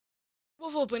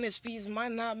With open speeds,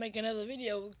 might not make another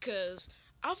video because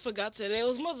I forgot today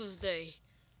was Mother's Day.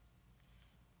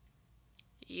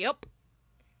 Yep,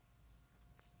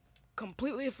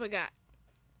 completely forgot.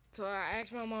 So I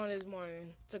asked my mom this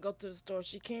morning to go to the store.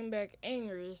 She came back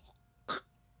angry.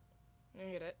 You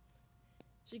hear that?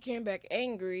 She came back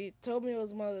angry, told me it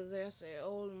was Mother's Day. I said,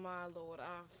 oh my Lord,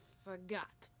 I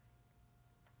forgot.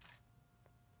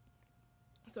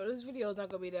 So this video is not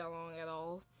going to be that long at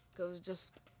all, because it's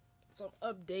just some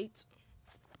updates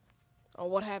on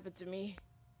what happened to me.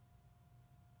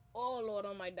 Oh Lord,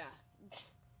 I might die.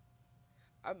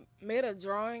 I made a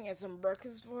drawing and some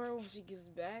breakfast for her when she gets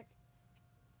back.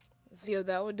 See if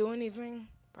that would do anything.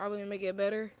 Probably make it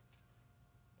better.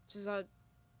 Since I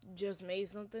just made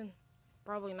something.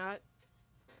 Probably not.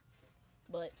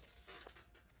 But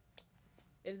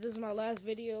if this is my last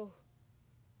video,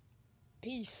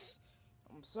 peace.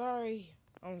 I'm sorry.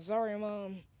 I'm sorry,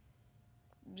 Mom.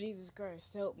 Jesus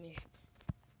Christ, help me.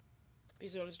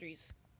 Peace on the streets.